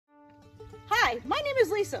Hi, my name is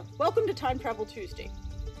Lisa. Welcome to Time Travel Tuesday.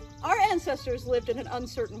 Our ancestors lived in an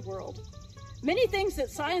uncertain world. Many things that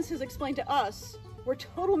science has explained to us were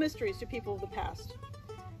total mysteries to people of the past.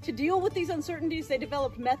 To deal with these uncertainties, they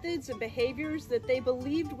developed methods and behaviors that they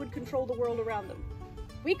believed would control the world around them.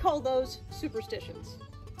 We call those superstitions.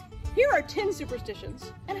 Here are 10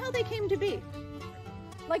 superstitions and how they came to be.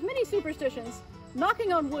 Like many superstitions,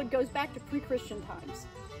 knocking on wood goes back to pre-Christian times.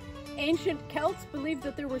 Ancient Celts believed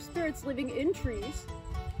that there were spirits living in trees,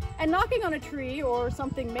 and knocking on a tree or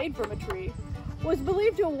something made from a tree was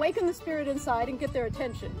believed to awaken the spirit inside and get their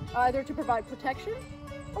attention, either to provide protection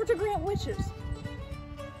or to grant wishes.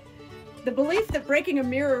 The belief that breaking a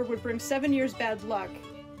mirror would bring 7 years bad luck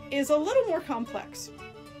is a little more complex.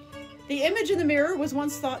 The image in the mirror was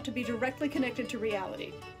once thought to be directly connected to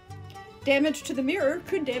reality. Damage to the mirror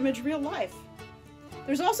could damage real life.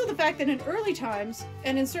 There's also the fact that in early times,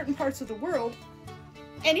 and in certain parts of the world,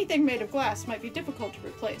 anything made of glass might be difficult to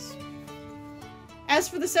replace. As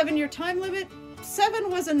for the 7-year time limit, 7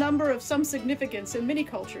 was a number of some significance in many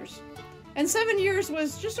cultures, and 7 years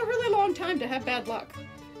was just a really long time to have bad luck.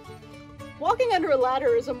 Walking under a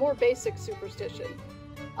ladder is a more basic superstition.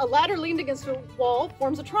 A ladder leaned against a wall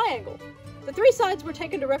forms a triangle. The 3 sides were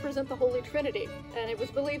taken to represent the Holy Trinity, and it was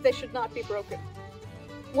believed they should not be broken.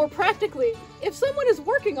 More practically, if someone is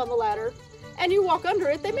working on the ladder and you walk under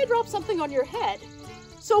it, they may drop something on your head.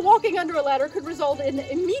 So walking under a ladder could result in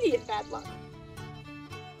immediate bad luck.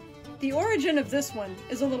 The origin of this one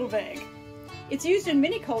is a little vague. It's used in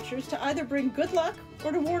many cultures to either bring good luck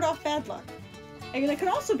or to ward off bad luck. And it can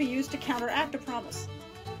also be used to counteract a promise.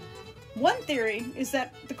 One theory is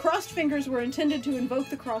that the crossed fingers were intended to invoke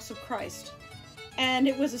the cross of Christ, and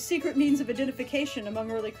it was a secret means of identification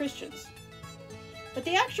among early Christians. But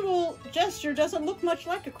the actual gesture doesn't look much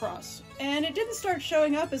like a cross, and it didn't start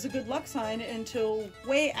showing up as a good luck sign until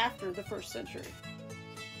way after the 1st century.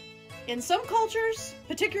 In some cultures,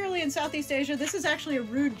 particularly in Southeast Asia, this is actually a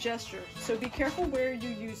rude gesture, so be careful where you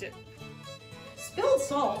use it. Spilled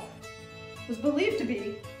salt was believed to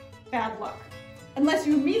be bad luck, unless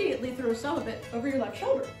you immediately threw some of it over your left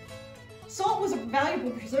shoulder. Salt was a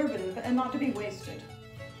valuable preservative and not to be wasted.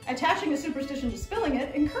 Attaching a superstition to spilling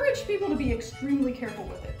it encouraged people to be extremely careful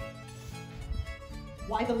with it.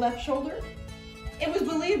 Why the left shoulder? It was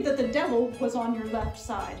believed that the devil was on your left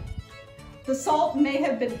side. The salt may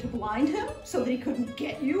have been to blind him so that he couldn't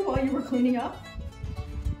get you while you were cleaning up.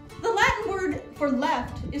 The Latin word for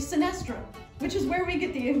left is sinistra, which is where we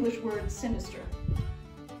get the English word sinister.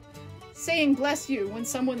 Saying bless you when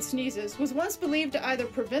someone sneezes was once believed to either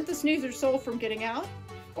prevent the sneezer's soul from getting out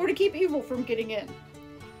or to keep evil from getting in.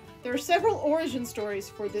 There are several origin stories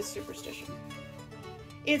for this superstition.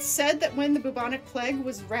 It's said that when the bubonic plague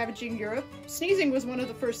was ravaging Europe, sneezing was one of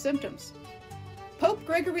the first symptoms. Pope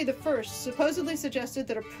Gregory I supposedly suggested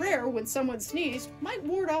that a prayer when someone sneezed might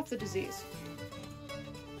ward off the disease.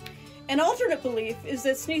 An alternate belief is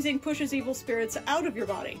that sneezing pushes evil spirits out of your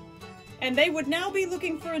body, and they would now be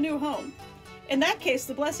looking for a new home. In that case,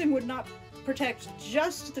 the blessing would not protect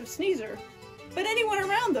just the sneezer, but anyone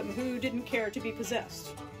around them who didn't care to be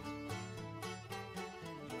possessed.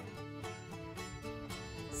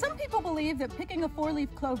 Some people believe that picking a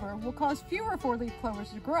 4-leaf clover will cause fewer 4-leaf clovers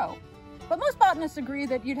to grow, but most botanists agree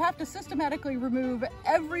that you'd have to systematically remove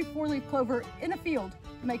every 4-leaf clover in a field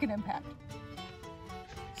to make an impact.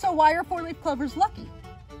 So why are 4-leaf clovers lucky?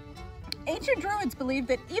 Ancient Druids believed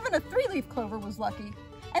that even a 3-leaf clover was lucky,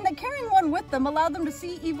 and that carrying one with them allowed them to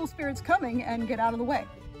see evil spirits coming and get out of the way.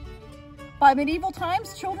 By medieval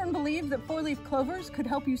times, children believed that 4-leaf clovers could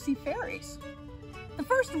help you see fairies. The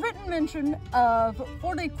first written mention of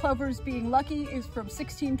 4-leaf clovers being lucky is from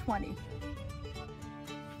 1620.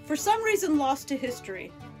 For some reason lost to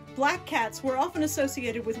history, black cats were often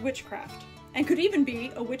associated with witchcraft, and could even be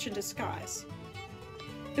a witch in disguise.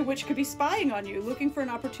 The witch could be spying on you, looking for an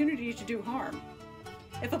opportunity to do harm.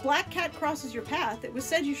 If a black cat crosses your path, it was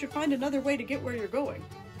said you should find another way to get where you're going.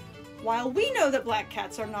 While we know that black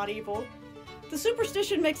cats are not evil, the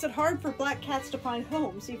superstition makes it hard for black cats to find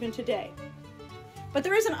homes even today. But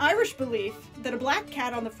there is an Irish belief that a black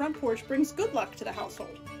cat on the front porch brings good luck to the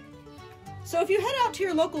household. So if you head out to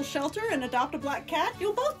your local shelter and adopt a black cat,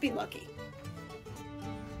 you'll both be lucky.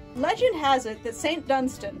 Legend has it that Saint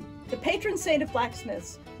Dunstan, the patron saint of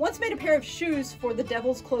blacksmiths, once made a pair of shoes for the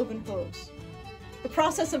devil's cloven hooves. The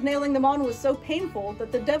process of nailing them on was so painful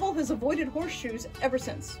that the devil has avoided horseshoes ever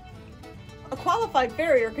since. A qualified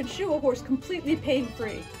farrier can shoe a horse completely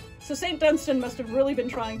pain-free, so Saint Dunstan must have really been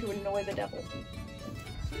trying to annoy the devil.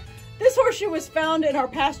 This horseshoe was found in our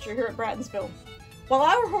pasture here at Brattonsville. While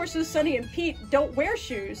our horses, Sunny and Pete, don't wear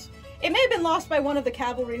shoes, It may have been lost by one of the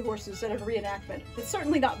cavalry horses at a reenactment. It's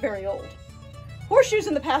certainly not very old. Horseshoes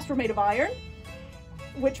in the past were made of iron,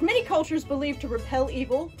 which many cultures believed to repel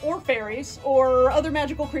evil, or fairies, or other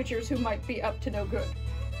magical creatures who might be up to no good.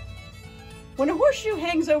 When a horseshoe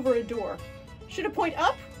hangs over a door, should it point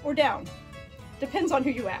up or down? Depends on who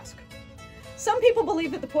you ask. Some people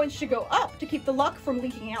believe that the points should go up to keep the luck from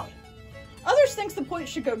leaking out. Others think the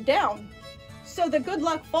points should go down, so that good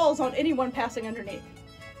luck falls on anyone passing underneath.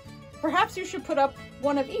 Perhaps you should put up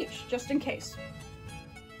one of each, just in case.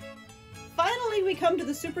 Finally, we come to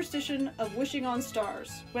the superstition of wishing on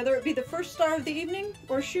stars, whether it be the first star of the evening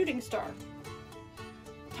or a shooting star.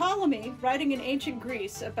 Ptolemy, writing in ancient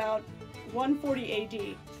Greece about 140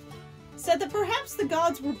 AD, said that perhaps the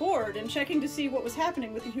gods were bored and checking to see what was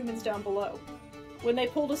happening with the humans down below. When they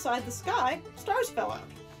pulled aside the sky, stars fell out.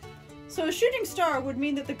 So a shooting star would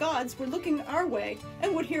mean that the gods were looking our way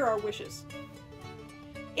and would hear our wishes.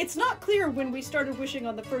 It's not clear when we started wishing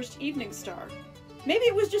on the first evening star. Maybe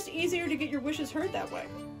it was just easier to get your wishes heard that way.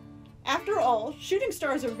 After all, shooting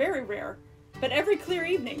stars are very rare, but every clear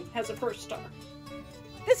evening has a first star.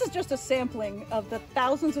 This is just a sampling of the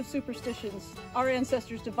thousands of superstitions our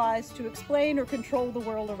ancestors devised to explain or control the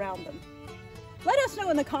world around them. Let us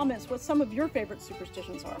know in the comments what some of your favorite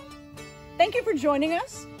superstitions are. Thank you for joining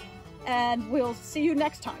us, and we'll see you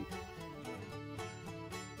next time.